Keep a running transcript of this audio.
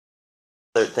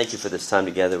thank you for this time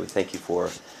together. We thank you for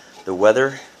the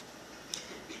weather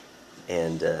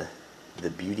and the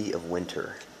beauty of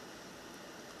winter.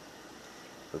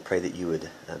 We pray that you would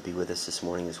be with us this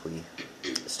morning as we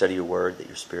study your word, that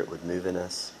your Spirit would move in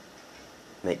us,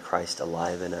 make Christ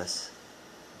alive in us,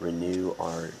 renew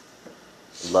our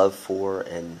love for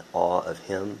and awe of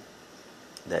him,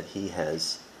 that he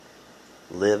has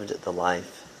lived the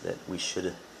life that we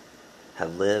should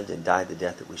have lived and died the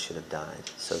death that we should have died,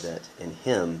 so that in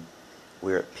him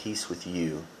we're at peace with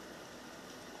you,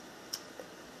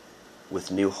 with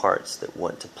new hearts that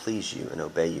want to please you and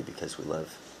obey you because we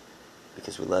love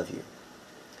you.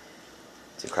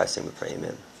 It's in Christ's name we pray,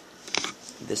 amen.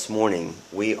 This morning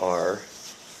we are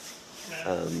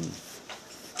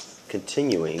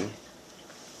continuing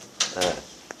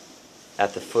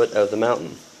at the foot of the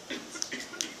mountain.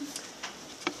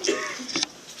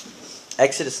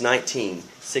 Exodus 19,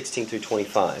 16 through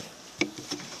 25.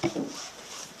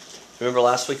 Remember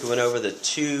last week we went over the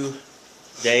 2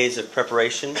 days of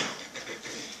preparation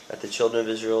that the children of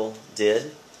Israel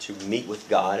did to meet with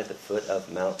God at the foot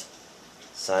of Mount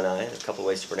Sinai. A couple of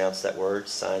ways to pronounce that word,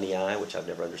 Sinai, which I've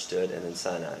never understood, and then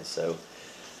Sinai. So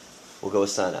we'll go with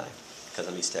Sinai because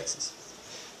I'm East Texas.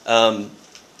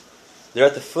 They're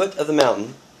at the foot of the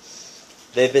mountain.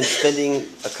 They've been spending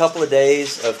a couple of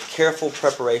days of careful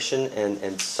preparation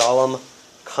and solemn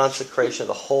consecration of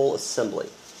the whole assembly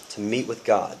to meet with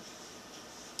God.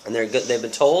 And they've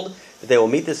been told that they will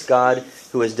meet this God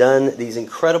who has done these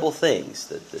incredible things,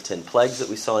 the 10 plagues that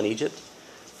we saw in Egypt,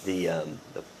 the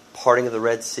parting of the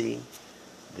Red Sea,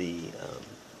 the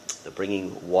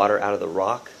bringing water out of the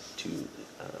rock to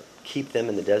keep them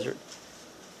in the desert.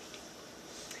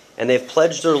 And they've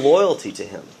pledged their loyalty to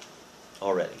him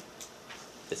already.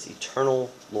 This eternal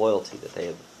loyalty that they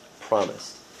have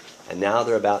promised. And now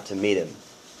they're about to meet him.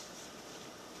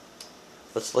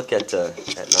 Let's look at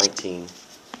 19,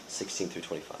 16 through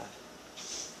 25.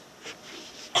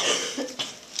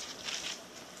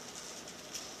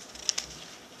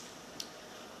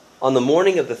 On the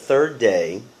morning of the 3rd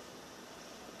day,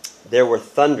 there were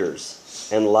thunders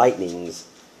and lightnings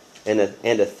and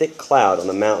a thick cloud on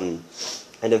the mountain,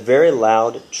 and a very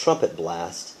loud trumpet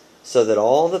blast, so that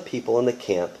all the people in the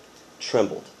camp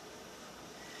trembled.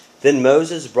 Then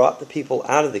Moses brought the people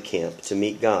out of the camp to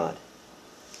meet God,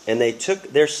 and they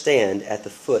took their stand at the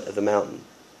foot of the mountain.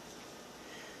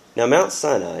 Now Mount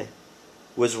Sinai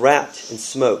was wrapped in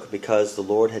smoke because the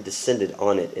Lord had descended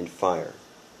on it in fire.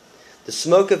 The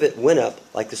smoke of it went up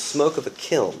like the smoke of a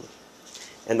kiln,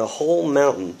 and the whole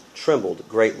mountain trembled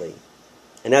greatly.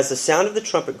 And as the sound of the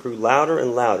trumpet grew louder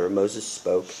and louder, Moses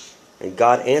spoke, and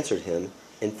God answered him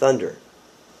in thunder.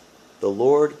 The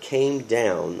Lord came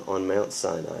down on Mount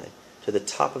Sinai to the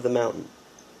top of the mountain.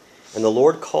 And the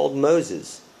Lord called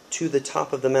Moses to the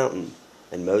top of the mountain,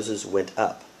 and Moses went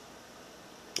up.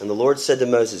 And the Lord said to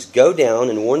Moses, "Go down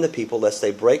and warn the people lest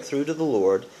they break through to the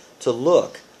Lord to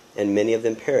look, and many of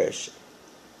them perish.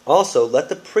 Also let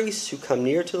the priests who come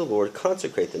near to the Lord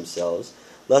consecrate themselves,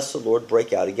 lest the Lord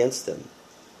break out against them."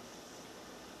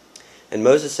 And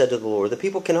Moses said to the Lord, "The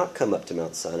people cannot come up to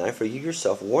Mount Sinai, for you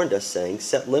yourself warned us, saying,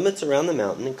 'Set limits around the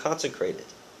mountain and consecrate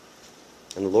it.'"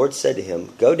 And the Lord said to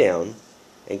him, "Go down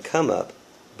and come up,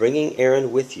 bringing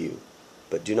Aaron with you,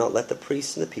 but do not let the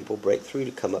priests and the people break through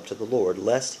to come up to the Lord,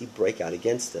 lest he break out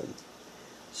against them."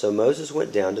 So Moses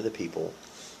went down to the people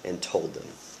and told them.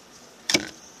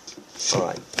 All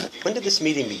right. When did this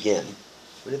meeting begin?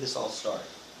 When did this all start?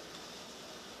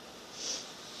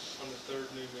 On the 3rd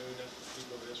new moon after the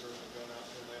people of Israel had gone out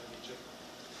from the land of Egypt.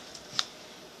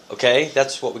 Okay,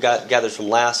 that's what we got gathered from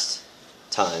last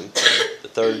time. The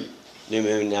 3rd new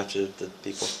moon after the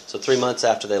people. So 3 months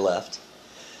after they left.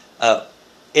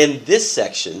 In this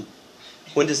section,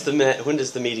 when does the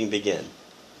meeting begin?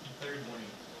 Third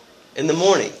morning. In the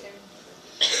morning.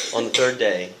 On the 3rd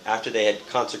day, after they had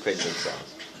consecrated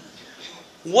themselves.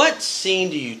 What scene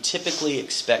do you typically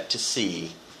expect to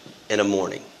see in a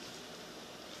morning?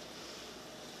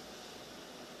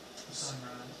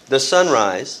 The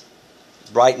sunrise,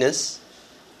 brightness,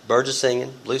 birds are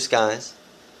singing, blue skies.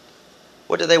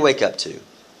 What do they wake up to?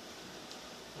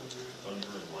 Thunder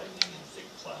and lightning and thick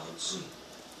clouds and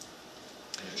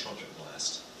a trumpet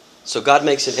blast. So God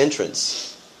makes an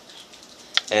entrance,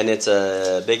 and it's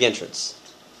a big entrance.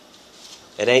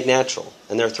 It ain't natural.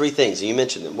 And there are 3 things, and you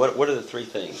mentioned them. What are the 3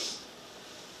 things?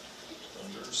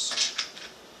 Thunders,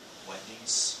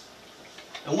 lightnings.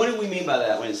 And what do we mean by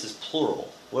that when it says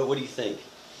plural? What do you think?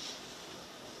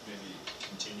 Maybe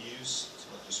continues. It's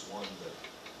not just one, but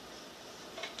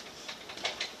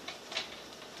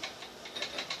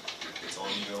it's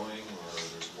ongoing, or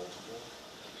there's multiple.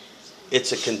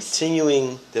 it's a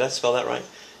continuing. Did I spell that right?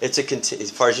 It's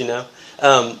as far as you know,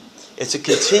 it's a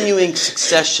continuing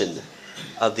succession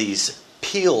of these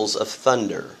peals of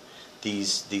thunder,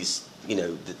 these this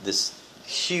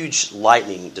huge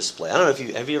lightning display. I don't know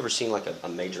if have you ever seen like a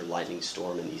major lightning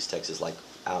storm in East Texas, like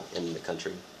out in the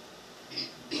country,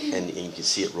 and you can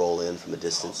see it roll in from a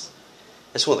distance.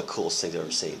 It's one of the coolest things I've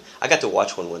ever seen. I got to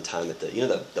watch one time at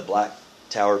the Black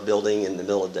Tower building in the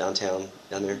middle of downtown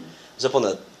down there. I was up on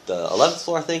the 11th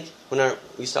floor, I think, when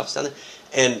we used to office down there,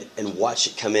 and watch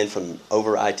it come in from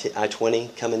over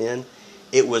I-20 coming in.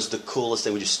 It was the coolest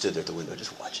thing. We just stood there at the window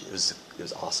just watching. It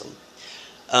was awesome.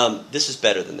 This is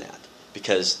better than that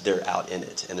because they're out in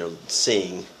it and they're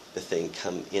seeing the thing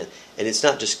come in, and it's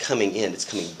not just coming in; it's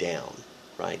coming down,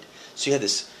 right? So you have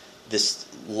this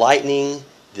lightning,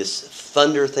 this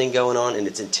thunder thing going on, and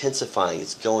it's intensifying.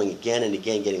 It's going again and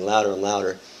again, getting louder and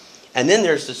louder. And then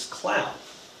there's this cloud.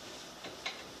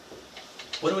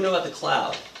 What do we know about the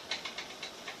cloud?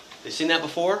 You seen that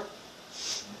before?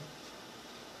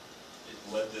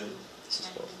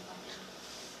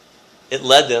 It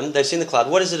led them. They've seen the cloud.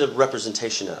 What is it a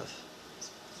representation of?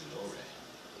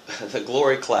 Glory. The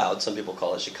glory cloud. Some people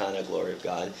call it Shekinah, glory of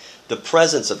God. The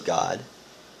presence of God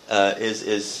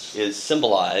is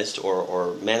symbolized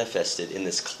or manifested in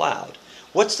this cloud.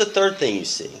 What's the third thing you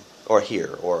see or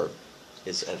hear or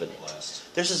is evident?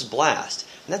 Blast. There's this blast,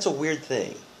 and that's a weird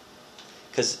thing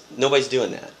because nobody's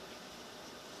doing that.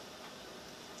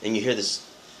 And you hear this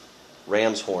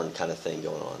ram's horn kind of thing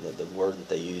going on. The word that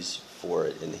they use for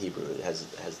it in the Hebrew, it has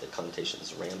the connotation of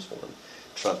this ram's horn,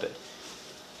 trumpet.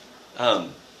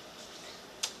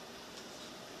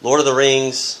 Lord of the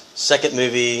Rings, second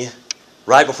movie,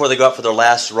 right before they go out for their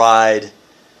last ride,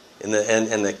 and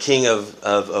the king of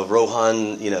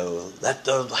Rohan, let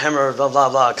the hammer, blah, blah,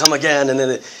 blah, come again, and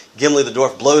then Gimli the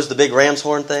dwarf blows the big ram's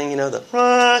horn thing, the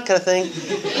kind of thing.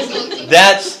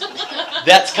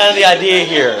 That's kind of the idea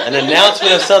here, an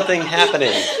announcement of something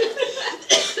happening.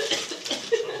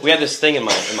 We have this thing in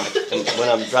when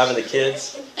I'm driving the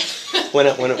kids,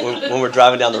 when we're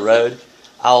driving down the road,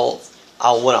 I'll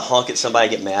want to honk at somebody,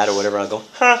 get mad or whatever, and I'll go,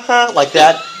 ha, ha, like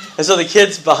that. And so the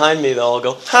kids behind me, they'll all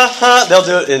go, ha, ha. They'll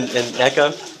do it in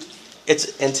echo.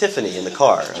 It's antiphony in the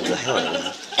car. I'm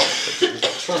like,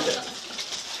 trumpet.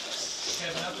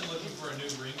 Kevin, I've been looking for a new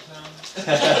ringtone. I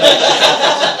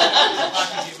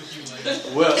can get with you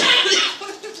later. Well,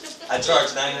 I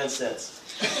charge 99 cents.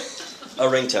 A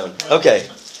ringtone. Okay.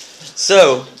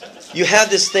 So, you have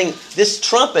this thing. This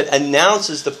trumpet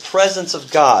announces the presence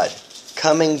of God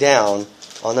coming down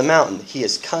on the mountain. He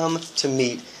has come to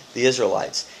meet the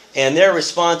Israelites. And their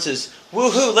response is,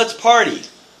 woohoo, let's party.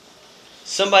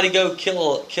 Somebody go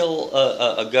kill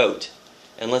a goat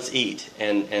and let's eat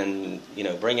and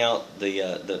bring out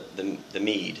the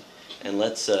mead and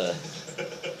let's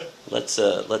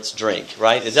drink,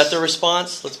 right? Is that their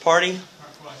response? Let's party?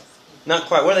 Not quite. Not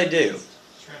quite. What do they do?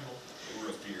 Tremble. They were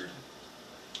afeared.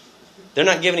 They're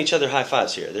not giving each other high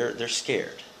fives here. They're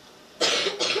scared.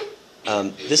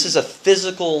 This is a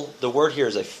physical. The word here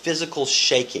is a physical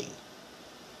shaking.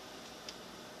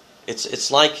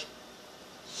 It's like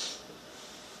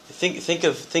think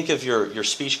of your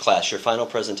speech class, your final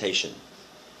presentation,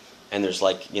 and there's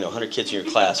 100 kids in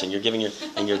your class, and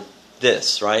you're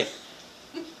this, right?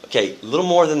 Okay, a little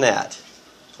more than that,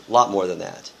 a lot more than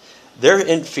that. They're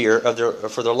in fear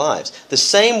for their lives. The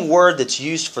same word that's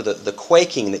used for the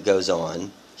quaking that goes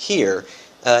on here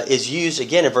is used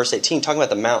again in verse 18, talking about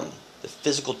the mountain, the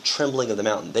physical trembling of the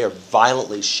mountain. They are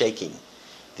violently shaking.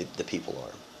 The people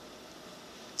are.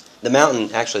 The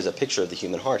mountain actually is a picture of the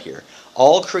human heart here.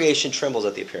 All creation trembles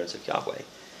at the appearance of Yahweh.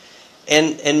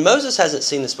 And Moses hasn't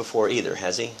seen this before either,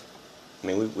 has he? I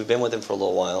mean, we've been with him for a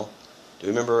little while. Do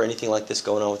you remember anything like this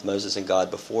going on with Moses and God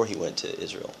before he went to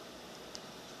Israel?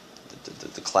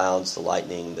 The clouds, the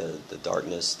lightning, the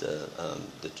darkness,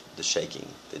 the shaking.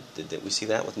 Did we see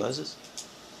that with Moses?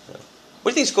 No.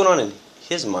 What do you think is going on in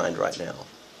his mind right now?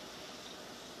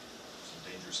 It's a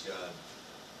dangerous God,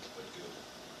 but good.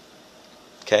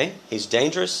 Okay, he's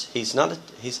dangerous. He's not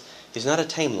a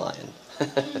tame lion.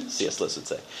 C.S. Lewis would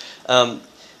say.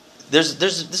 This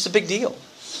is a big deal.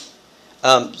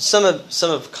 Some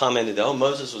have commented, oh,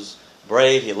 Moses was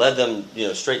brave. He led them,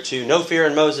 straight to no fear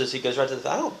in Moses. He goes right to the.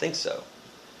 I don't think so.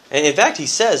 And in fact, he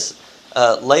says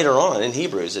later on in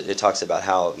Hebrews, it talks about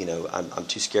how I'm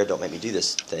too scared. Don't make me do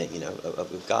this thing,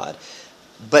 of God.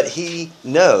 But he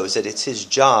knows that it's his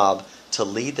job to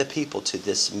lead the people to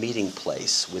this meeting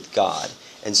place with God,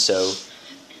 and so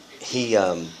he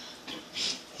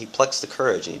plucks the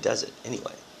courage and he does it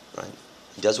anyway. Right?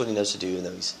 He does what he knows to do, even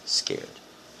though he's scared.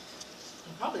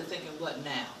 I'm probably thinking, what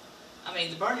now? I mean,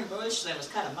 the burning bush, that was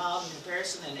kind of mild in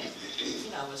comparison, and it,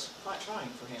 was quite trying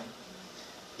for him.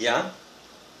 Yeah?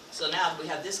 So now we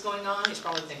have this going on, he's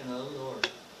probably thinking, oh, Lord.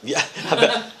 Yeah,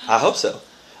 I hope so.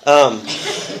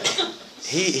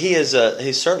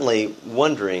 He's certainly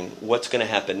wondering what's going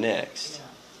to happen next.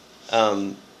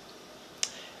 Yeah.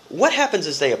 What happens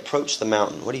as they approach the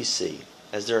mountain? What do you see?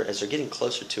 As they're getting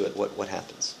closer to it, what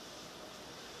happens?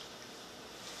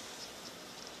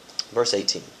 Verse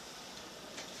 18.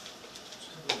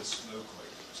 It's a smoke like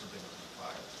something on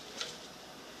fire.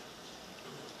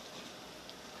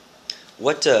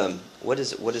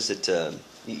 What is it?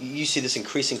 You see this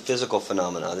increasing physical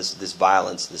phenomena, this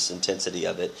violence, this intensity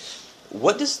of it.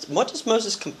 What does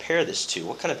Moses compare this to?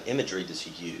 What kind of imagery does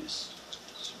he use?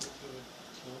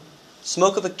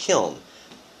 Smoke of a kiln.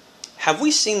 Have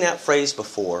we seen that phrase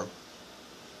before?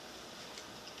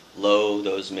 Lo,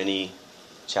 those many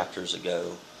chapters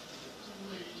ago.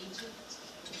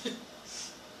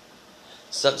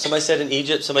 Somebody said in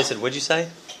Egypt. Somebody said, what'd you say?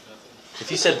 If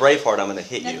you said Braveheart, I'm going to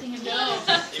hit you.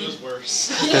 It was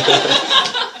worse.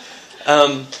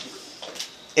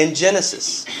 In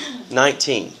Genesis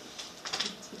 19,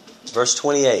 verse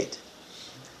 28,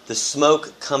 the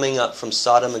smoke coming up from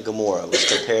Sodom and Gomorrah was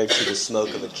compared to the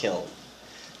smoke of a kiln.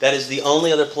 That is the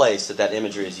only other place that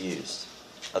imagery is used,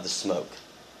 of the smoke.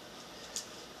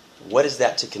 What is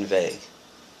that to convey?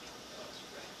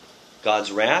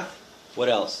 God's wrath? What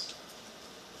else?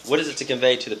 What is it to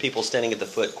convey to the people standing at the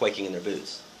foot, quaking in their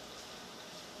boots?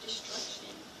 Destruction.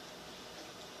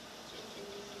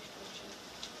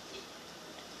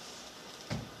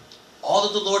 All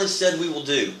that the Lord has said we will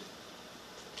do.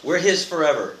 We're His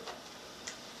forever. I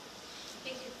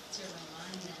think it's to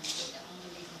remind them that the only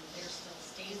reason they're still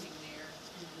standing there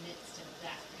in the midst of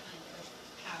that kind of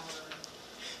power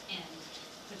and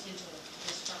potential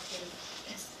destructive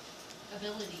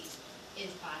abilities is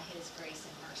by His grace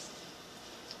and mercy.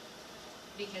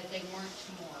 Because they weren't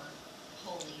more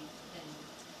holy than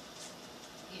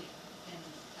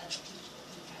other people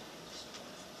who had been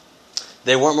destroyed.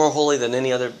 They weren't more holy than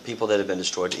any other people that had been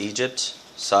destroyed. Egypt,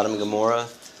 Sodom and Gomorrah,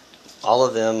 all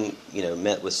of them,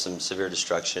 met with some severe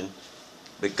destruction.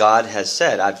 But God has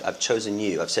said, I've chosen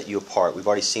you. I've set you apart. We've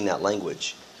already seen that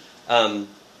language. And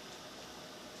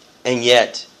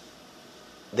yet,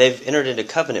 they've entered into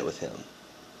covenant with Him.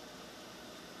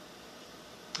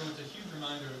 So it's a huge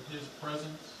reminder of His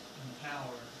presence and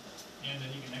power, and that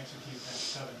He can execute that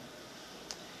covenant.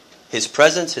 His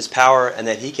presence, His power, and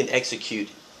that He can execute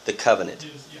the covenant.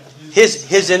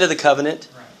 His end of the covenant.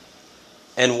 Right.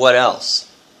 And what else?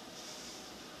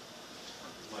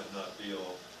 It might not be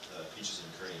all peaches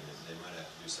and cream. They might have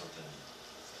to do something.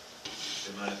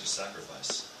 They might have to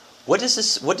sacrifice. What does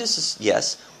this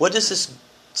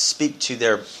speak to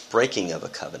their breaking of a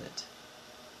covenant?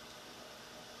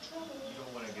 You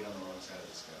don't want to get on the wrong side of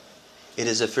this covenant. It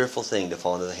is a fearful thing to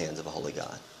fall into the hands of a holy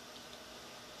God.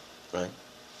 Right?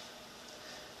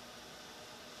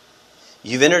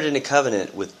 You've entered into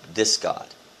covenant with this God.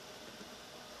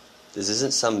 This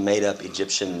isn't some made-up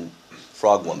Egyptian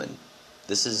frog woman.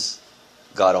 This is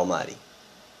God Almighty.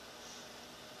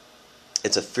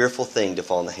 It's a fearful thing to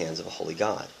fall in the hands of a holy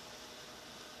God.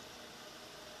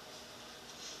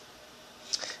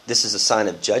 This is a sign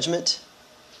of judgment.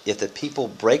 If the people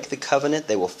break the covenant,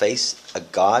 they will face a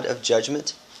God of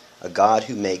judgment, a God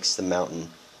who makes the mountain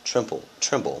tremble.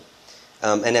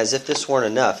 And as if this weren't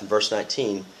enough, in verse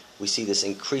 19, we see this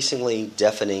increasingly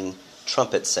deafening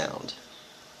trumpet sound.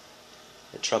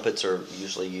 The trumpets are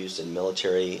usually used in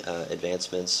military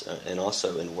advancements and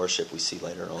also in worship we see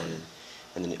later on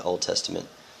in the Old Testament.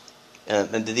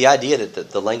 And the idea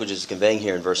that the language is conveying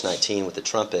here in verse 19 with the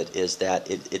trumpet is that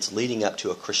it's leading up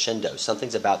to a crescendo.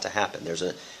 Something's about to happen. There's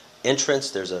an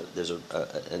entrance. There's an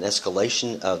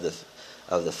escalation of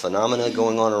the phenomena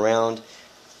going on around.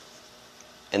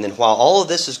 And then while all of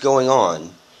this is going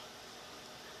on,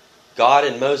 God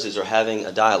and Moses are having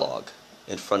a dialogue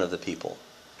in front of the people.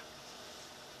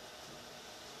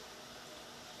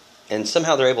 And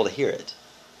somehow they're able to hear it.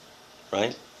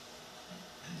 Right?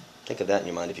 Think of that in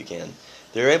your mind if you can.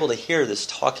 They're able to hear this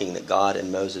talking that God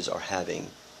and Moses are having.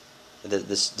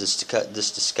 This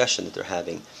discussion that they're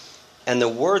having. And the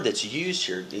word that's used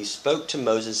here, He spoke to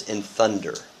Moses in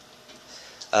thunder.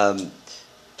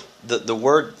 The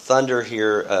word thunder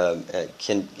here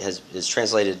is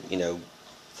translated,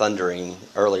 thundering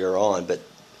earlier on, but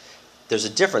there's a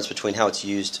difference between how it's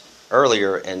used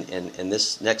earlier and in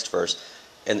this next verse.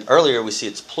 And earlier we see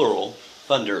it's plural,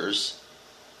 thunders,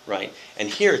 right? And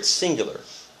here it's singular.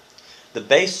 The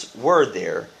base word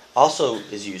there also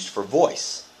is used for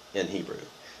voice in Hebrew.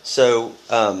 So,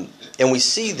 and we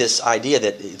see this idea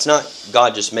that it's not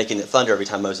God just making it thunder every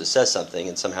time Moses says something,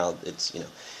 and somehow it's,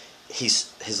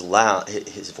 his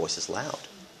voice is loud.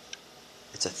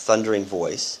 It's a thundering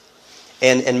voice.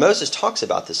 And Moses talks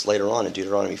about this later on in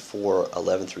Deuteronomy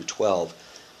 4:11 through 12,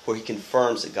 where he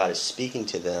confirms that God is speaking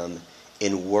to them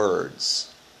in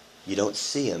words. You don't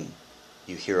see him,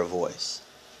 you hear a voice.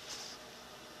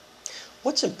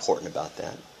 What's important about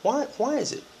that? Why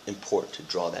is it important to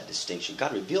draw that distinction?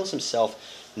 God reveals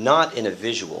himself not in a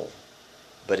visual,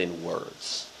 but in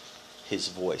words. His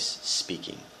voice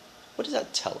speaking. What does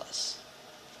that tell us?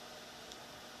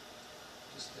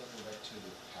 Just going back to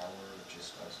the power of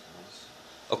just God's voice.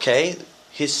 Okay,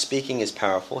 his speaking is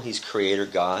powerful. He's creator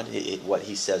God. What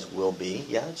he says will be.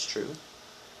 Yeah, it's true.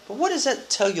 But what does that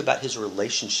tell you about his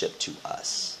relationship to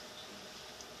us?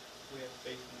 We have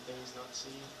faith in things not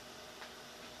seen.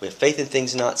 We have faith in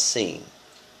things not seen.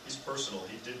 He's personal.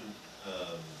 He didn't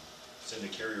send a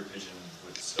carrier pigeon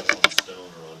with stuff on stone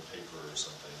or on paper or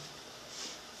something.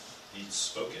 He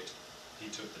spoke it. He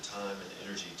took the time and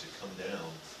energy to come down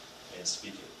and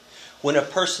speak it. When a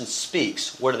person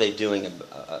speaks, what are they doing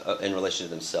in relation to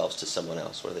themselves, to someone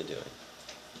else? What are they doing?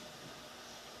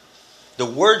 The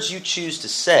words you choose to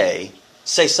say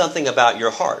something about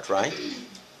your heart, right?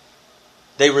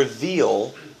 They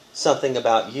reveal something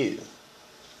about you.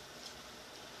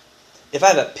 If I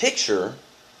have a picture,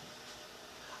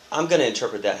 I'm going to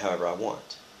interpret that however I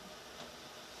want.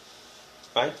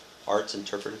 Right? Art's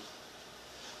interpreted.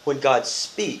 When God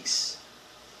speaks,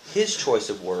 his choice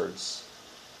of words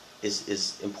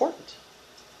is important.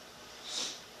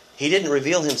 He didn't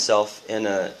reveal himself in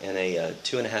a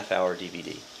 2.5-hour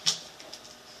DVD.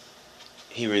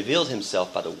 He revealed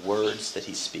himself by the words that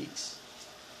he speaks.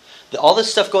 All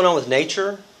this stuff going on with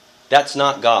nature, that's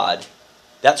not God.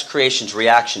 That's creation's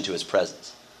reaction to his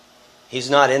presence. He's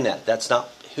not in that. That's not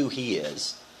who he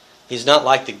is. He's not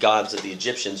like the gods of the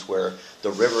Egyptians where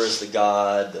the river is the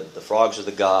god, the frogs are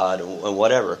the god, and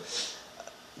whatever.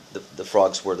 The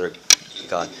frogs were their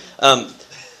god.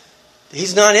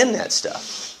 He's not in that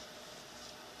stuff.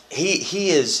 He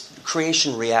is,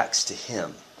 creation reacts to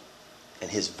him,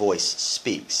 and his voice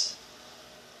speaks.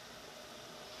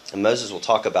 And Moses will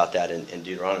talk about that in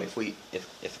Deuteronomy.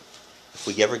 If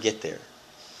we ever get there,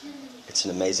 it's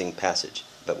an amazing passage,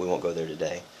 but we won't go there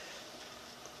today.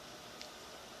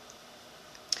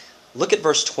 Look at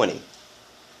verse 20.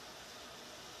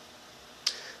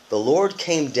 The Lord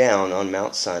came down on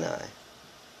Mount Sinai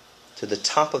to the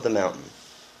top of the mountain,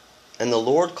 and the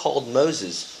Lord called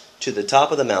Moses to the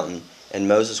top of the mountain, and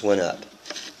Moses went up.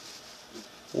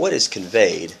 What is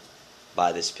conveyed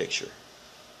by this picture?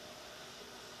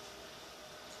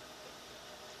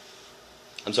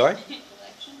 I'm sorry?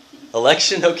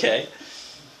 Election, okay.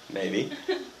 Maybe.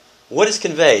 What is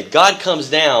conveyed? God comes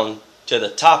down to the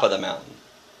top of the mountain.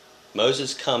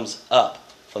 Moses comes up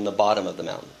from the bottom of the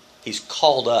mountain. He's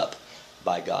called up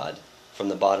by God from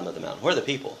the bottom of the mountain. Where are the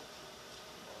people?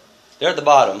 They're at the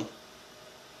bottom.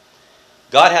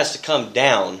 God has to come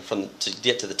down to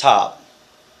get to the top.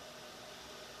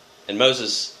 And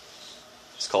Moses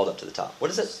is called up to the top.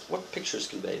 What picture is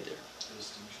conveyed there? The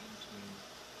distinction between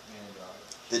man and God.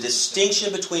 The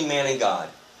distinction between man and God.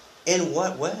 In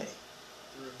what way?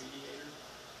 Through a mediator.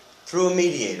 Through a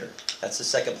mediator. That's the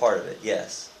second part of it,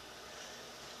 yes.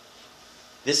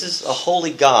 This is a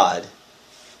holy God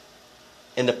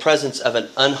in the presence of an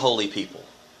unholy people.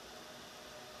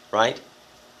 Right?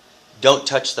 Don't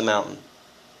touch the mountain.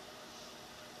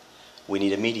 We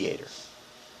need a mediator.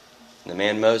 And the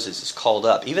man Moses is called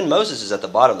up. Even Moses is at the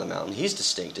bottom of the mountain. He's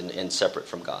distinct and separate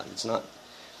from God. It's not.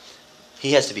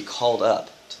 He has to be called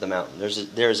up to the mountain.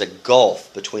 There's a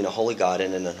gulf between a holy God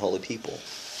and an unholy people.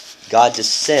 God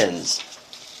descends.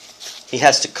 He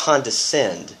has to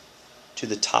condescend to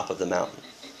the top of the mountain.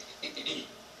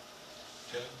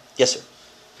 Kevin? Yes, sir.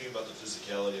 Think about the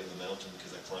physicality of the mountain,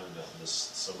 because I climbed a mountain this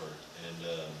summer. And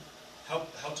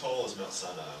how tall is Mount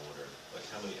Sinai, I wonder? Like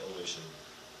how many elevation?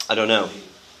 I don't know.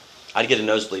 I'd get a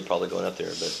nosebleed probably going up there,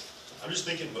 but I'm just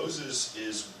thinking Moses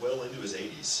is well into his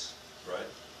 80s, right?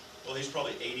 Well, he's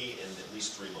probably 80 in at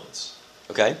least 3 months.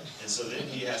 okay. And so then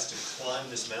he has to climb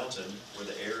this mountain where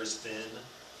the air is thin.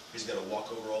 He's got to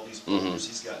walk over all these boulders.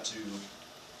 He's got to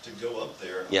go up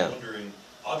there. Yeah. I'm wondering,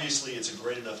 obviously it's a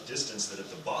great enough distance that at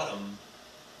the bottom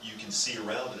you can see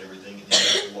around and everything, and then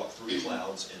you have to walk through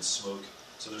clouds and smoke.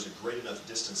 So there's a great enough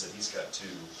distance that he's got to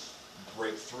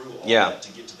break through all that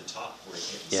to get to the top where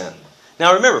he can't be seen.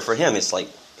 Now remember, for him, he's like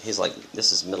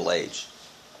this is middle age,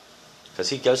 because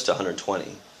he goes to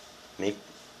 120.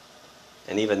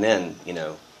 And even then,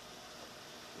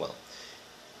 well,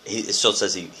 it still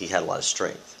says he had a lot of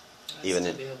strength. I'd Even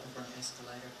still in- be hoping for an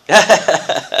escalator.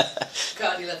 well,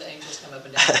 God, you let the angels come up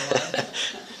and down the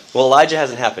one. Elijah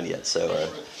hasn't happened yet, so.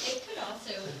 It could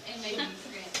also, and maybe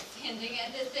Grant's hinting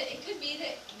at this, that it could be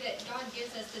that God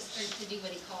gives us the strength to do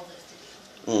what he calls us to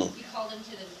do. Mm. He called him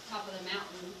to the top of the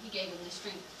mountain, he gave him the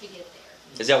strength to get there.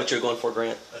 Is that what you're going for,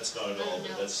 Grant? That's not at all,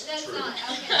 but No, that's true. not,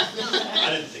 okay, that's not. I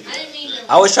didn't think of I that. didn't mean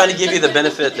to. I was trying to give you the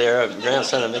benefit there. Grant's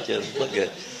trying to make you look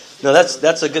good. No,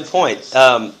 that's a good point.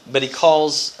 But he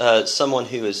calls someone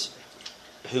who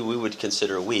we would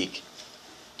consider weak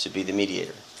to be the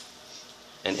mediator,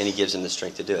 and he gives him the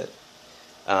strength to do it.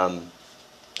 All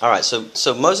right,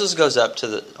 so Moses goes up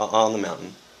on the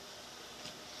mountain,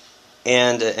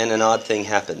 and an odd thing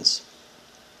happens.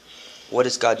 What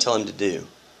does God tell him to do?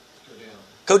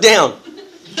 Go down.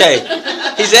 Okay,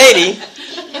 he's 80.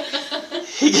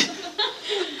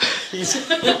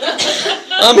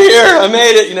 I'm here. I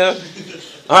made it.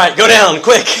 All right, go down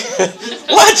quick.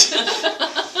 What?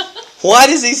 Why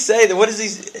does he say that? What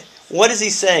is he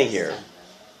saying here?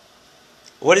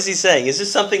 What is he saying? Is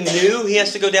this something new he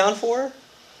has to go down for?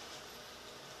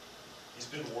 He's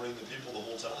been warning the people the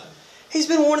whole time. He's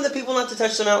been warning the people not to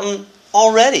touch the mountain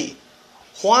already.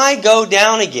 Why go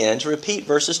down again to repeat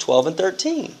verses 12 and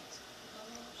 13?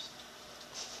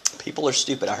 People are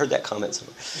stupid. I heard that comment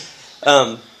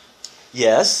somewhere.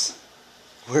 Yes,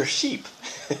 we're sheep.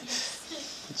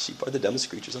 Sheep are the dumbest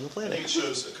creatures on the I planet. think it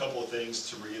shows a couple of things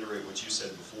to reiterate what you said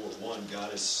before. One,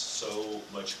 God is so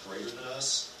much greater than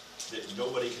us that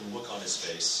nobody can look on his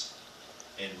face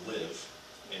and live.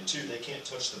 And two, they can't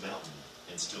touch the mountain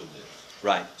and still live.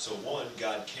 Right. So one,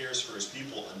 God cares for his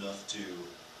people enough to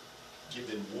give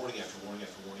them warning after warning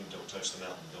after warning. Don't touch the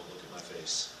mountain. Don't look at my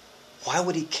face. Why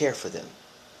would he care for them?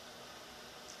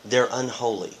 They're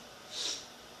unholy.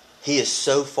 He is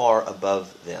so far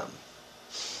above them.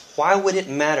 Why would it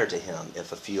matter to him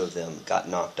if a few of them got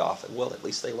knocked off? Well, at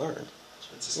least they learned.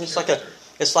 It's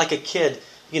like a kid,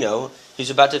 who's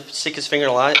about to stick his finger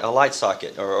in a light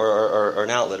socket or an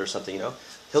outlet or something.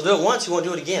 He'll do it once, he won't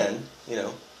do it again.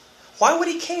 Why would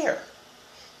he care?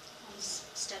 His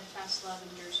steadfast love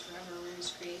endures forever in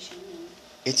his creation. And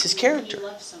It's his when character. you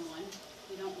love someone,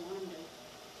 you don't want him to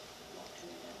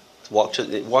walk to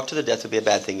their death. Walk to the death would be a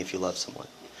bad thing if you love someone.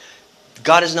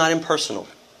 God is not impersonal.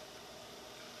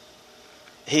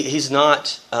 He's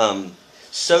not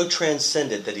so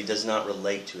transcendent that he does not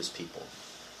relate to his people.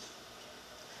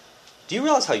 Do you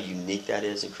realize how unique that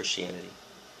is in Christianity?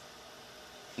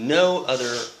 No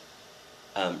other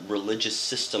religious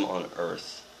system on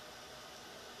earth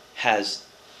has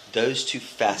those two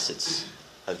facets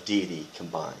of deity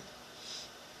combined.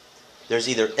 There's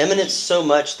either immanence so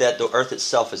much that the earth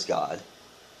itself is God.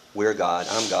 We're God.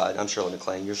 I'm Shirley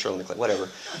MacLaine. You're Shirley MacLaine. Whatever.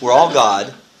 We're all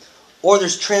God. Or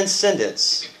there's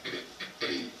transcendence.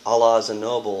 Allah is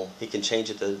unknowable. He can change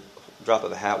at the drop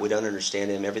of a hat. We don't understand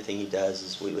him. Everything he does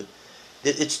is we would.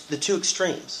 It's the two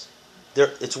extremes.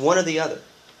 It's one or the other.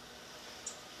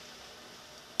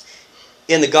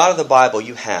 In the God of the Bible,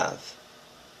 you have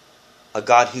a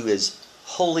God who is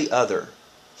wholly other,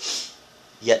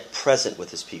 yet present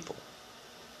with his people.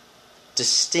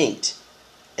 Distinct,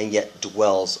 and yet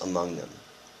dwells among them.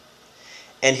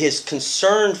 And his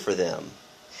concern for them,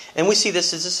 and we see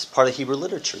this is part of Hebrew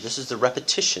literature. This is the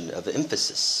repetition of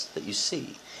emphasis that you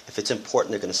see. If it's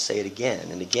important, they're going to say it again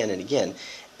and again and again.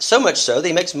 So much so that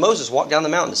he makes Moses walk down the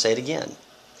mountain to say it again.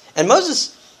 And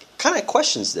Moses kind of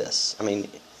questions this. I mean,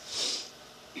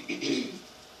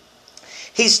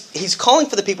 he's calling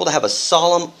for the people to have a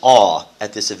solemn awe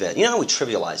at this event. You know how we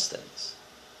trivialize things.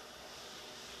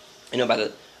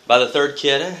 By the third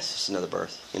kid, it's just another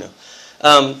birth.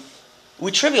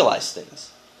 We trivialize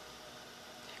things.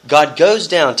 God goes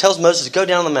down, tells Moses to go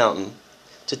down the mountain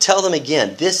to tell them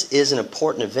again, this is an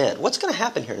important event. What's going to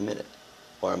happen here in a minute?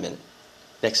 Or a minute.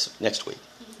 Next week.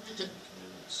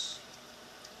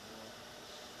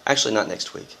 Actually, not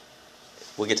next week.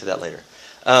 We'll get to that later.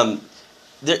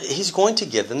 He's going to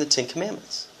give them the Ten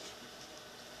Commandments.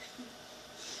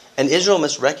 And Israel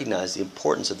must recognize the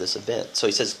importance of this event. So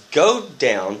he says, go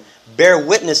down, bear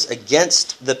witness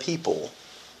against the people.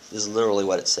 This is literally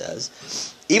what it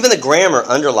says. Even the grammar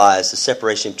underlies the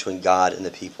separation between God and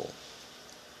the people.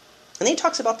 And then he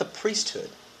talks about the priesthood.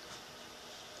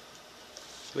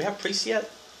 Do we have priests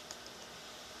yet?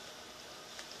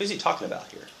 Who's he talking about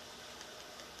here?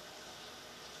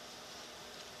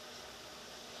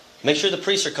 Make sure the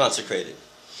priests are consecrated.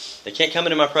 They can't come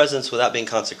into my presence without being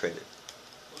consecrated.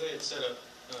 Well, they had set up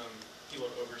people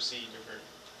to oversee different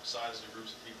sizes of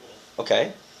groups of people.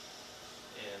 Okay.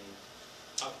 And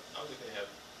I don't think they have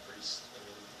priests. I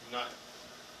mean, not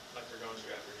like they're going to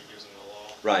after he gives them the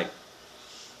law. Right.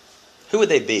 Who would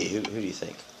they be? Who do you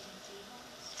think?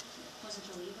 Wasn't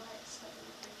the Levites that were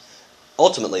the first?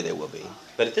 Ultimately, they will be.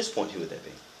 But at this point, who would they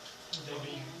be? Would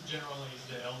they be generally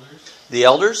the elders? The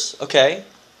elders? Okay.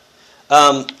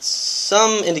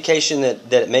 Some indication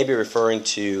that it may be referring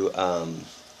to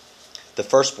the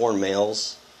firstborn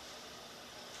males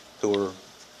who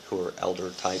are elder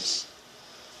types.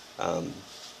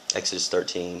 Exodus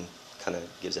 13 kind of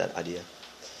gives that idea.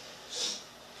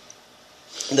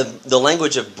 The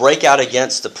language of break out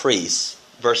against the priests,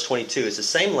 verse 22, is the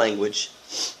same language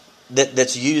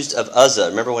that's used of Uzzah.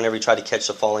 Remember whenever he tried to catch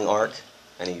the falling ark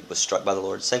and he was struck by the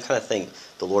Lord? Same kind of thing.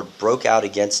 The Lord broke out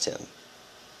against him.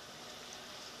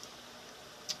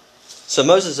 So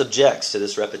Moses objects to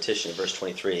this repetition of verse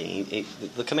 23.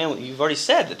 The commandment, you've already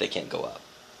said that they can't go up.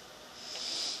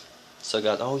 So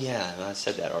God, oh yeah, I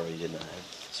said that already, didn't I?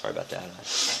 Sorry about that.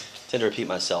 I tend to repeat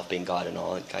myself, being God and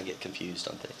all, and I get confused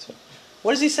on things.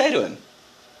 What does he say to him?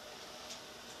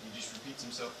 He just repeats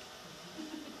himself.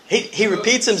 He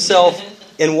repeats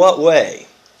himself in what way?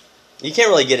 You can't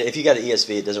really get it. If you got an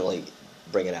ESV, it doesn't really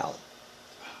bring it out.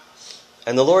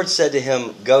 And the Lord said to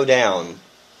him, go down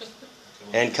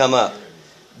and come up.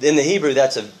 In the Hebrew,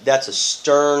 that's a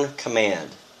stern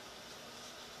command.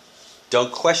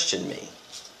 Don't question me.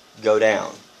 Go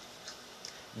down.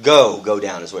 Go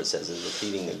down is what it says. It's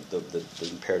repeating the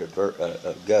imperative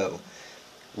go.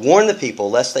 Warn the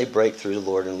people lest they break through the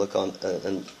Lord and look,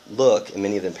 and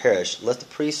many of them perish. Let the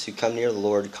priests who come near the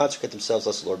Lord consecrate themselves,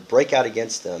 lest the Lord break out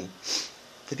against them.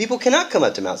 The people cannot come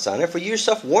up to Mount Sinai, for you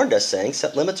yourself warned us, saying,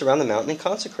 set limits around the mountain and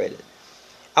consecrate it.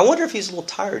 I wonder if he's a little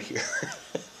tired here,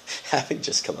 having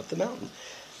just come up the mountain.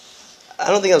 I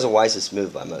don't think that was the wisest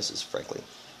move by Moses, frankly.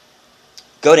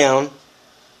 Go down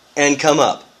and come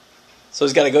up. So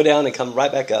he's got to go down and come right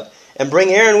back up, and bring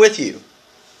Aaron with you.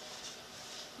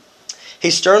 He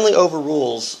sternly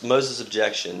overrules Moses'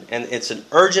 objection, and it's an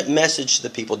urgent message to the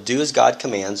people: do as God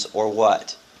commands, or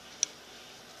what?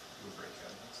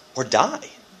 Or die.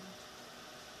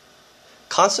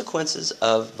 Consequences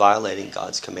of violating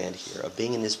God's command here, of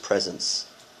being in his presence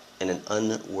in an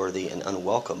unworthy and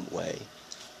unwelcome way,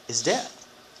 is death.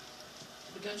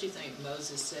 But don't you think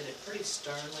Moses said it pretty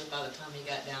sternly by the time he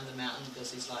got down the mountain?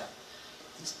 Because he's like,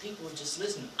 these people would just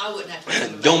listen. I wouldn't have to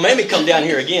come Don't make me come down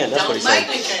here again. That's what he said. Don't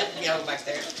make me go back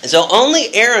there. And so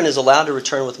only Aaron is allowed to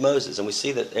return with Moses. And we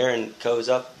see that Aaron goes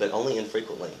up, but only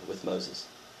infrequently, with Moses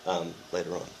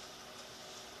later on.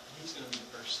 He's going to be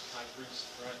the first high priest,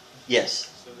 right?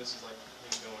 Yes. So this is like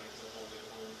him going into the Holy of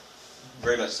Holies.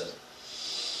 Very much so.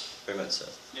 Very much so.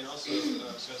 And also, I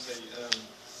was going to say,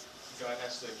 God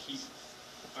has to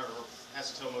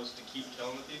has to tell Moses to keep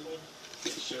telling the people.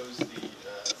 It shows the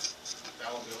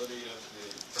fallibility of the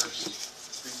first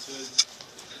priesthood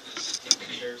in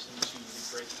comparison to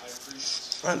the great high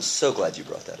priest. I'm so glad you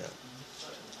brought that up.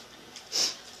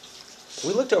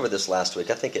 We looked over this last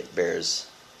week. I think it bears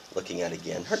looking at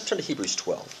again. Turn to Hebrews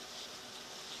 12.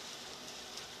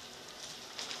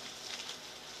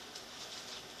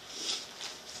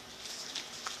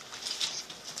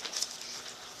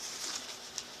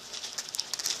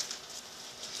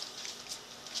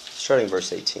 Starting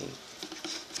verse 18.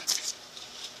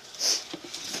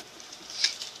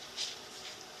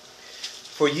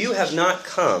 For you have not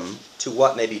come to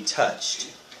what may be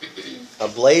touched, a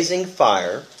blazing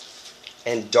fire,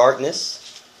 and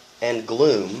darkness, and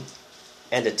gloom,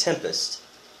 and a tempest,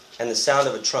 and the sound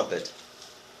of a trumpet,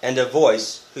 and a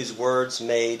voice whose words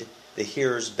made the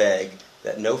hearers beg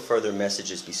that no further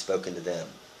messages be spoken to them.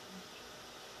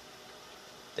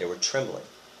 They were trembling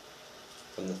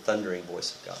from the thundering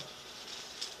voice of God.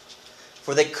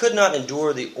 For they could not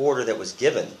endure the order that was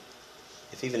given.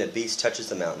 If even a beast touches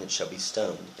the mountain, it shall be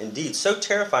stoned. Indeed, so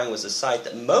terrifying was the sight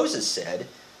that Moses said,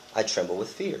 I tremble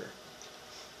with fear.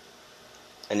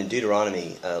 And in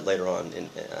Deuteronomy, later on,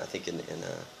 I think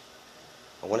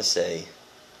I want to say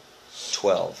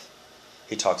 12,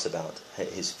 he talks about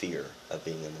his fear of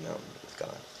being in the mountain with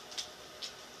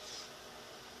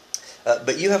God.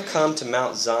 But you have come to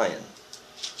Mount Zion,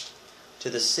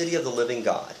 to the city of the living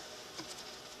God,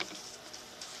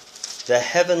 the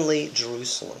heavenly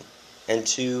Jerusalem, and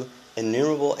to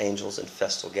innumerable angels in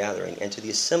festal gathering, and to the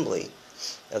assembly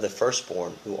of the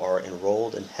firstborn who are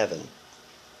enrolled in heaven,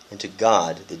 and to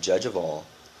God, the judge of all,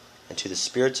 and to the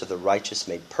spirits of the righteous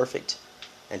made perfect,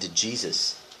 and to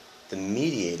Jesus, the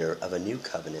mediator of a new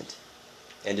covenant,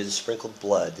 and to the sprinkled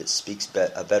blood that speaks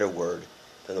a better word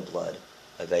than the blood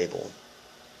of Abel.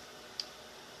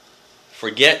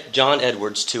 Forget John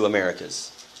Edwards' Two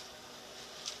Americas.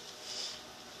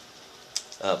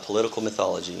 Political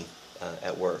mythology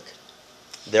at work.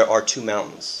 There are two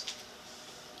mountains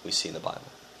we see in the Bible.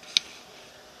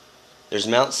 There's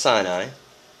Mount Sinai,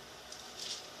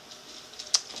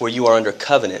 where you are under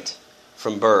covenant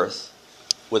from birth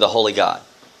with a holy God,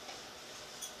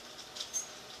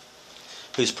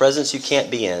 whose presence you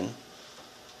can't be in,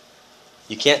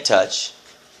 you can't touch,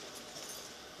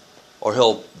 or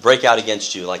he'll break out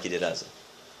against you like he did Uzzah.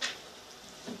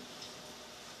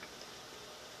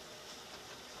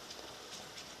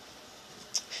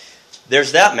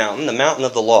 There's that mountain, the mountain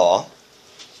of the law,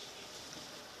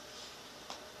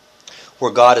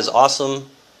 where God is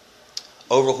awesome,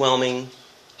 overwhelming,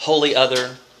 wholly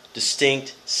other,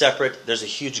 distinct, separate. There's a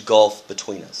huge gulf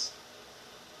between us.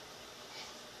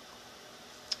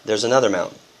 There's another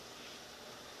mountain,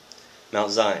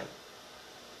 Mount Zion.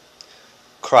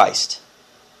 Christ,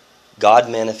 God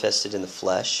manifested in the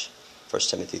flesh, 1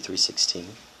 Timothy 3:16,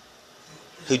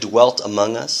 who dwelt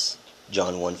among us,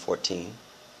 John 1:14,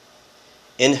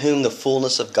 in whom the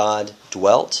fullness of God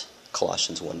dwelt,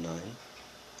 Colossians 1:9,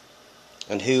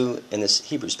 and who, in this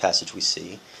Hebrews passage we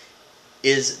see,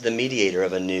 is the mediator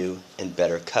of a new and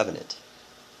better covenant.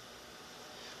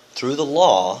 Through the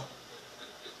law,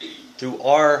 through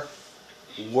our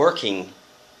working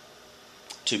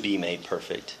to be made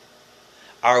perfect,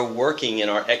 our working and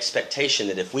our expectation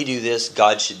that if we do this,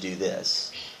 God should do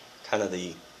this, kind of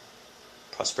the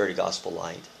prosperity gospel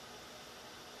light.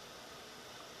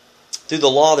 Through the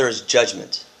law, there is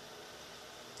judgment.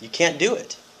 You can't do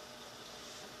it.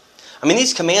 I mean,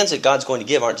 these commands that God's going to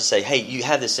give aren't to say, hey, you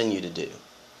have this in you to do.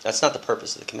 That's not the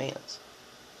purpose of the commands.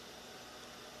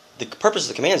 The purpose of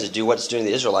the commands is to do what it's doing to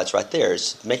the Israelites right there,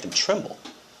 is to make them tremble.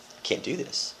 I can't do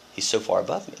this. He's so far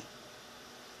above me.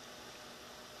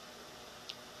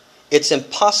 It's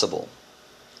impossible.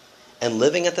 And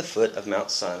living at the foot of Mount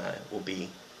Sinai will be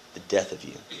the death of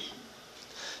you.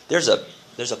 There's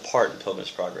a part in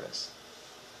Pilgrim's Progress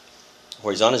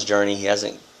where he's on his journey. He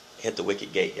hasn't hit the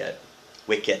wicket gate yet.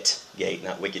 Wicket gate,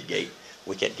 not wicked gate.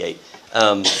 Wicket gate.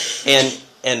 And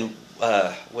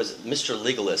was it Mr.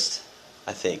 Legalist,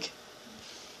 I think.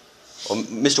 Or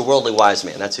Mr. Worldly Wise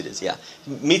Man, that's who it is, yeah.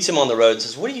 Meets him on the road and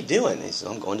says, what are you doing? He says,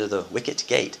 I'm going to the wicket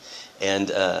gate.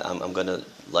 And I'm going to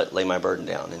lay my burden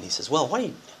down. And he says, well,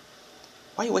 why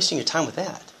are you wasting your time with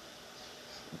that?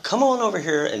 Come on over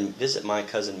here and visit my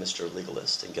cousin, Mr.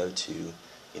 Legalist, and go to,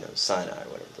 Sinai,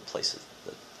 whatever the place is,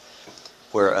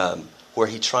 where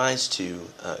he tries to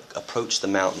approach the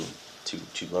mountain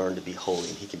to learn to be holy,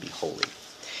 and he can be holy.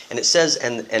 And it says,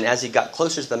 and as he got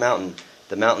closer to the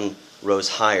mountain rose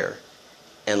higher,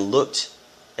 and looked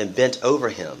and bent over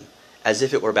him as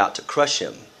if it were about to crush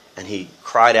him. And he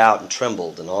cried out and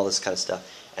trembled and all this kind of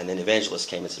stuff. And then evangelist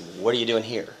came and said, what are you doing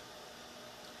here?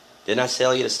 Didn't I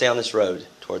tell you to stay on this road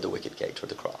toward the wicket gate, toward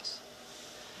the cross?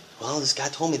 Well, this guy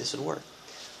told me this would work.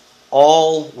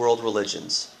 All world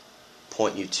religions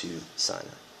point you to Sinai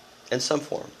in some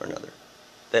form or another.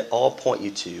 They all point you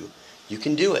to, you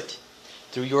can do it.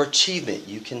 Through your achievement,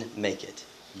 you can make it.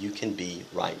 You can be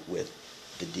right with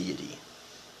the deity.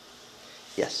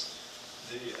 Yes?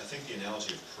 I think the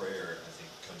analogy of prayer,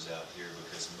 comes out here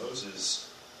because Moses,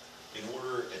 in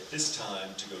order at this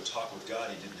time to go talk with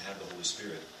God, he didn't have the Holy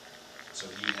Spirit. So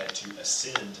he had to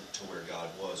ascend to where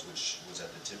God was, which was at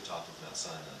the tip top of Mount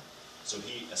Sinai. So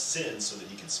he ascends so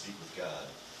that he can speak with God.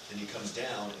 Then he comes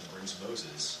down and brings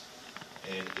Moses.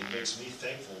 And it makes me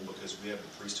thankful because we have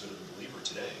the priesthood of the believer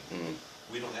today. Mm-hmm.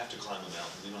 We don't have to climb a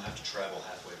mountain. We don't have to travel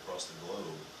halfway across the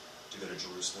globe to go to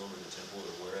Jerusalem or the temple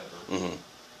or wherever. Mm-hmm.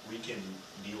 We can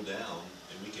kneel down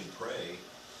and we can pray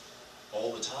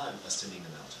all the time ascending the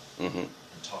mountain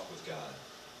and talk with God.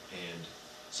 And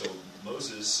so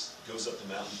Moses goes up the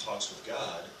mountain, talks with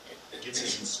God, gets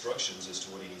his instructions as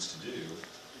to what he needs to do,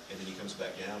 and then he comes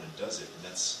back down and does it. And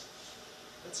that's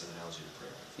an analogy to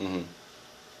prayer. Mm-hmm.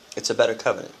 It's a better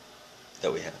covenant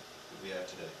that we have. That we have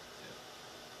today. Yeah.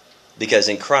 Because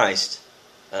in Christ,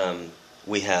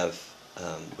 we can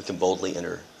boldly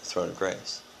enter the throne of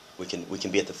grace. We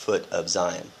can be at the foot of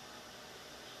Zion.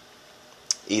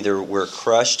 Either we're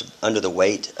crushed under the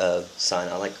weight of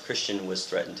Sinai, like Christian was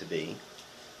threatened to be,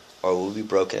 or we'll be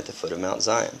broken at the foot of Mount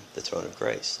Zion, the throne of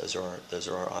grace. Those are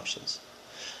our options.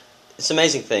 It's an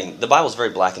amazing thing. The Bible's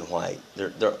very black and white.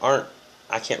 There aren't.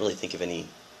 I can't really think of any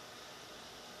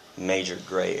major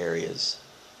gray areas.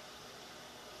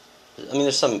 I mean,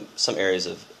 there's some areas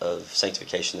of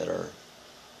sanctification that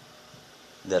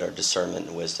are discernment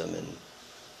and wisdom and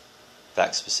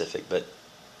fact specific, but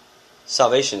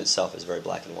salvation itself is very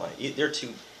black and white. There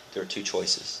are two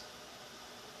choices.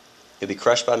 You'll be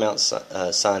crushed by Mount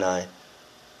Sinai,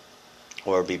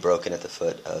 or be broken at the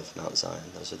foot of Mount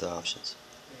Zion. Those are the options.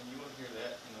 And you won't hear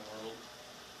that in the world.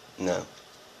 No. Well,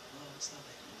 it's not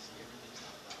that easy. Everything's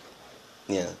not black and white.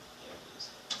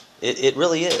 Yeah. It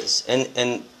really is.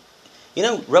 And you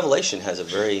know, Revelation has a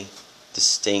very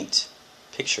distinct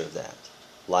picture of that.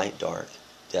 Light, dark,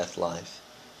 death, life.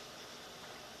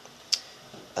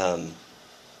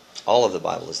 All of the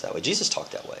Bible is that way. Jesus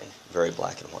talked that way, very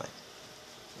black and white.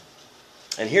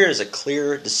 And here is a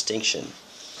clear distinction.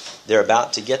 They're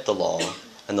about to get the law,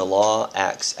 and the law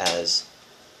acts as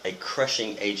a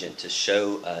crushing agent to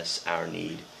show us our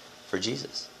need for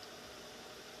Jesus.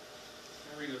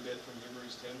 Can I read a bit from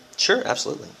Hebrews 10? Sure,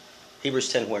 absolutely. Hebrews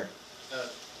 10 where?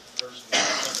 Verse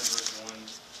 1,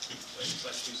 it's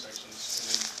like two sections.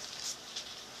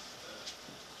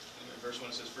 And then in verse 1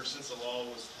 it says, For since the law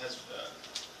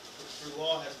the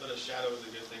law has but a shadow of the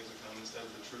good things to come instead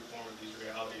of the true form of these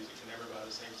realities, it can never by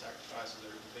the same sacrifices that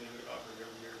are continually offered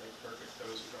every year make perfect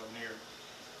those who draw near.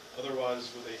 Otherwise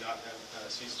would they not have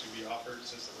ceased to be offered,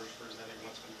 since the worshippers, having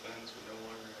once been cleansed, would no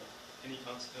longer have any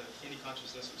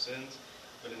consciousness of sins.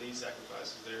 But in these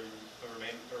sacrifices there is a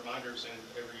reminder of sin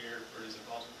every year, for it is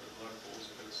impossible for the blood of bulls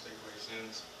to take away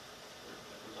sins.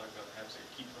 We're talking about having to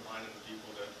keep reminding the people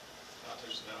to not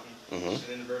touch the mountain. Mm-hmm. And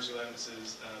then in verse 11 it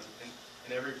says,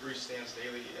 and every priest stands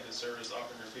daily at his service,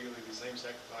 offering repeatedly the same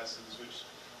sacrifices, which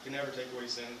can never take away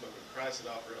sin. But when Christ had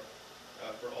offered up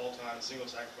for all time a single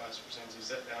sacrifice for sins, he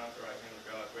sat down at the right hand of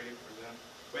God, waiting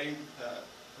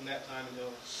from that time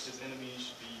until his enemies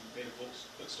should be made a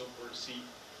footstool for his seat.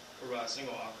 For by a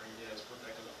single offering he has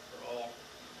perfected for all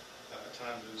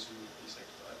time those who will be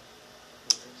sanctified.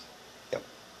 Yep.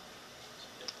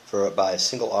 For by a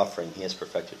single offering he has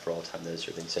perfected for all time those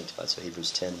who are being sanctified. So Hebrews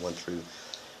 10, 1 through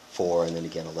 4, and then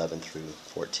again 11 through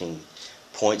 14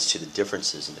 points to the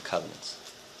differences in the covenants.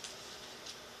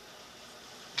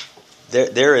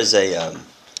 There is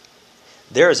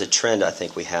a trend, I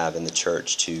think, we have in the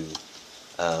church to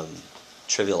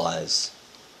trivialize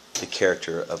the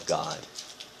character of God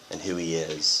and who He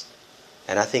is.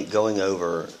 And I think going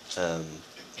over,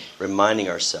 reminding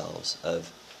ourselves of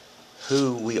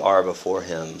who we are before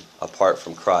Him apart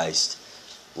from Christ,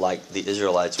 like the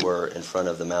Israelites were in front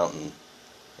of the mountain,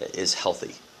 is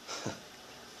healthy.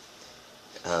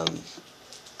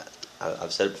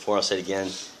 I've said it before, I'll say it again.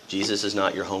 Jesus is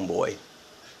not your homeboy.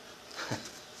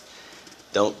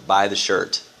 Don't buy the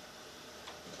shirt.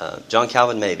 John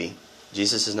Calvin, maybe.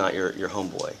 Jesus is not your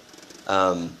homeboy.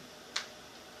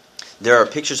 There are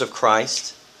pictures of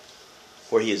Christ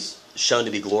where He is shown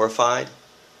to be glorified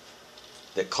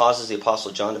that causes the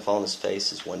Apostle John to fall on his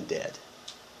face as one dead.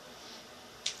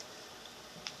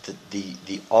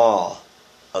 The awe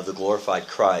of the glorified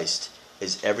Christ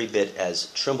is every bit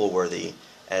as tremble-worthy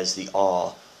as the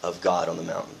awe of God on the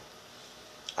mountain.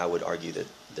 I would argue that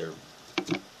they're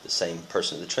the same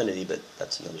person of the Trinity, but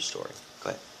that's another story.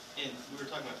 Go ahead. And we were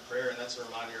talking about prayer, and that's a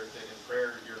reminder that in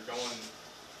prayer you're going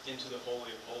into the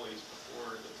Holy of Holies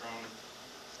before the throne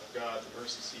of God, the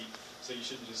mercy seat. So you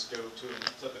shouldn't just go to Him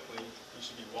flippantly. You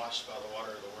should be washed by the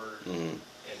water of the Word and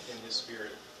in His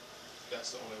Spirit.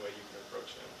 That's the only way you can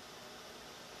approach Him.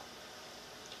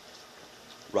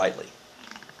 Rightly.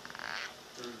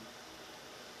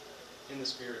 In the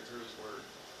Spirit, through His Word,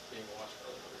 being washed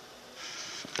by the Word.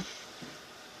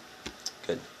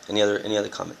 Good. Any other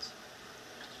comments?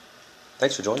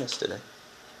 Thanks for joining us today.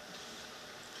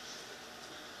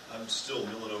 I'm still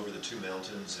milling over the two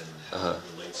mountains and how that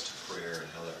relates to prayer and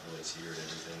how that relates here and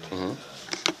everything. And,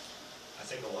 I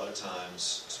think a lot of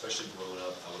times, especially growing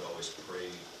up, I would always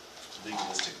pray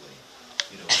legalistically.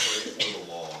 Pray for the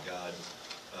law. God,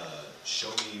 show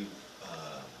me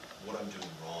what I'm doing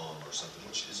wrong or something,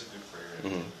 which is a good prayer and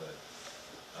everything. But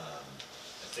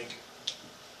I think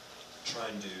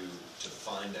trying to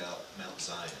find out Mount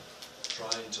Zion,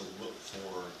 trying to look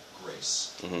for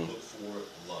grace, look for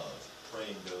love,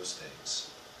 praying those things.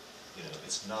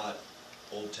 It's not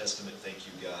Old Testament, thank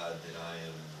you God that I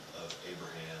am of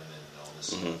Abraham and all this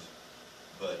stuff.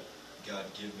 But God,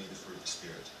 give me the fruit of the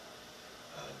Spirit.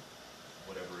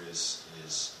 Whatever is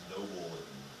noble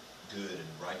and good and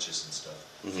righteous and stuff,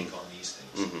 think on these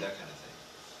things, that kind of thing.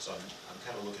 So I'm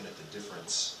kind of looking at the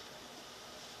difference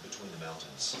between the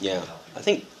mountains. Yeah, I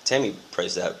think Tammy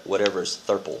prays that, whatever is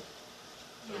thurple.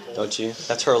 Yeah. Don't you?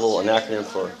 That's her little acronym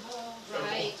for...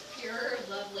 Right, pure,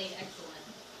 lovely, excellent.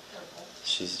 Thurple.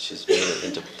 She's made it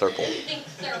into thurple. Think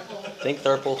thurple. Think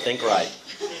thurple, think right.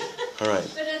 All right.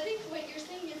 But I think what you're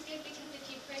saying is good, because if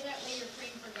you pray that way, you're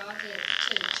praying for God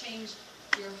to change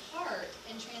your heart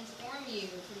and transform you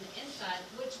from the inside,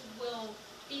 which will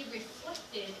be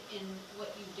reflected in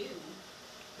what you do.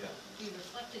 Yeah. Be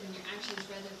reflected in your actions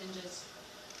rather than just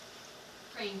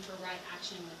praying for right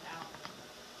action without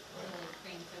really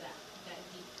praying for that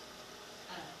deep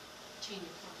change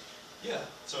of heart. Yeah,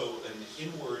 so an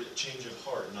inward change of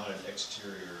heart, not an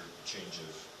exterior change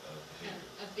of behavior.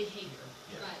 Of behavior,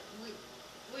 Yeah. right.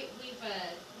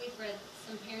 We've read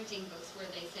some parenting books where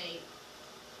they say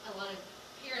a lot of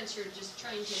parents are just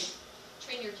trying to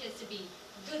train your kids to be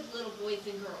good little boys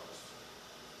and girls.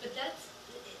 But that's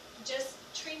just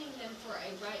training them for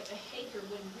a right behavior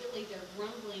when really they're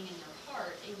grumbling in their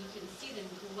heart and you can see them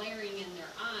glaring in their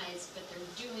eyes, but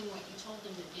they're doing what you told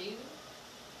them to do.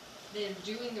 They're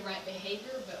doing the right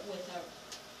behavior, but with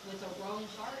a wrong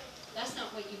heart. That's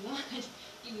not what you want.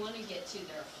 You want to get to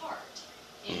their heart.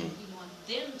 And you want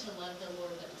them to love the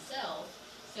Lord themselves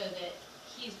so that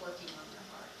He's working on their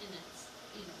heart. And it's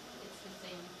the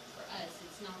same for us.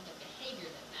 It's not the behavior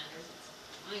that matters. It's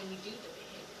why we do the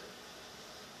behavior.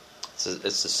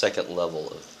 It's the second level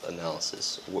of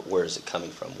analysis. Where is it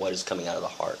coming from? What is coming out of the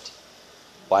heart?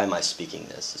 Why am I speaking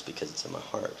this? It's because it's in my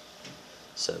heart.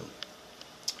 So,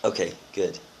 okay,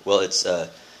 good. Well, it's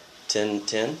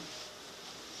 10:10,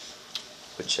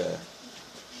 which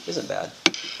isn't bad.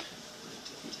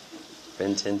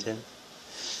 Rhyne 10:10.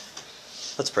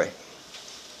 Let's pray.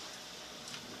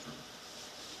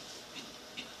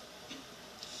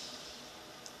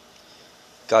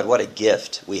 God, what a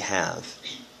gift we have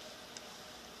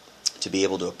to be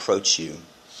able to approach you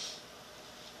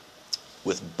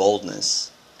with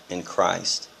boldness in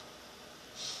Christ,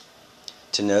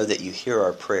 to know that you hear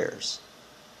our prayers,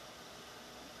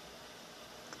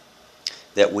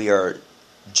 that we are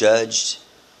judged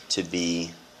to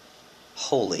be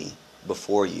holy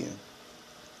before you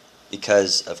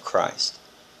because of Christ.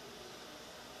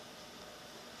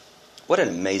 What an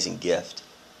amazing gift.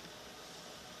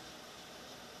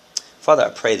 Father, I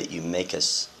pray that you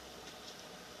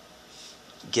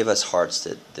give us hearts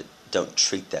that don't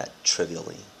treat that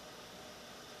trivially.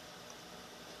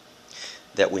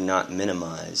 That we not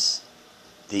minimize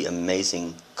the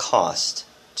amazing cost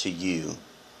to you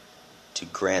to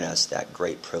grant us that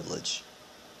great privilege.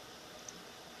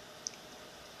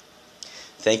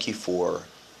 Thank you for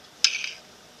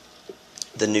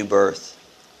the new birth.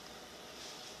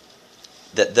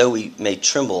 That though we may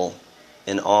tremble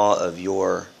in awe of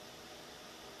your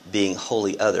being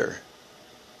wholly other,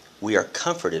 we are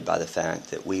comforted by the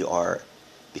fact that we are,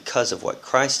 because of what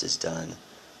Christ has done,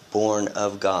 born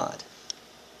of God.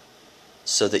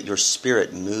 So that your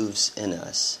Spirit moves in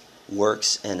us,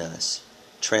 works in us,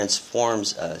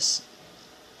 transforms us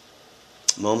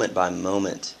moment by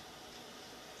moment,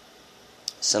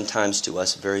 sometimes to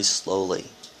us very slowly,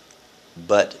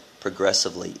 but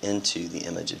progressively into the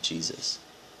image of Jesus.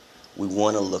 We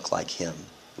want to look like Him.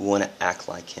 We want to act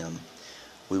like Him.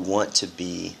 We want to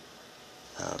be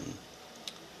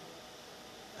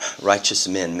righteous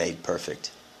men made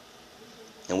perfect.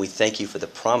 And we thank you for the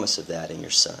promise of that in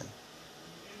your Son.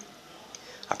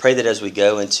 I pray that as we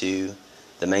go into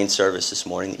the main service this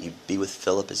morning, that you be with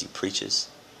Philip as he preaches.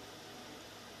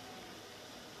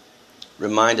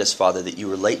 Remind us, Father, that you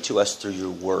relate to us through your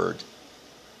word.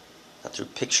 Not through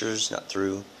pictures, not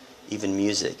through even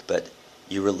music, but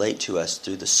you relate to us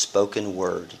through the spoken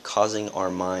word, causing our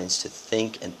minds to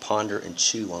think and ponder and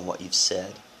chew on what you've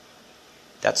said.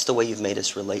 That's the way you've made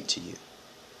us relate to you.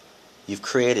 You've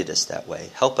created us that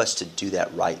way. Help us to do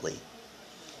that rightly.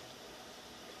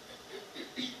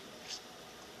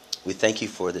 We thank you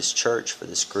for this church, for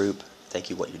this group. Thank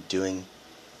you for what you're doing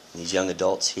in these young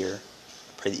adults here.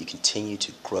 I pray that you continue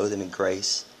to grow them in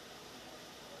grace.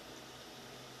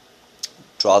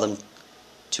 Draw them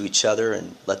to each other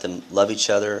and let them love each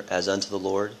other as unto the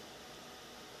Lord.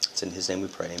 It's in His name we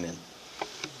pray. Amen.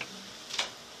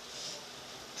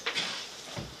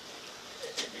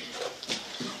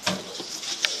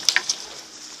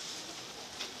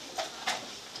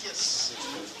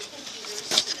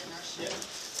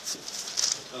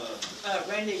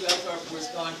 Randy Gothorpe was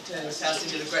gone to his house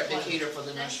and did a great big heater for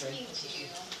the Nice to nursery. meet you.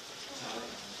 Did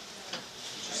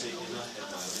you say Emma had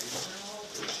my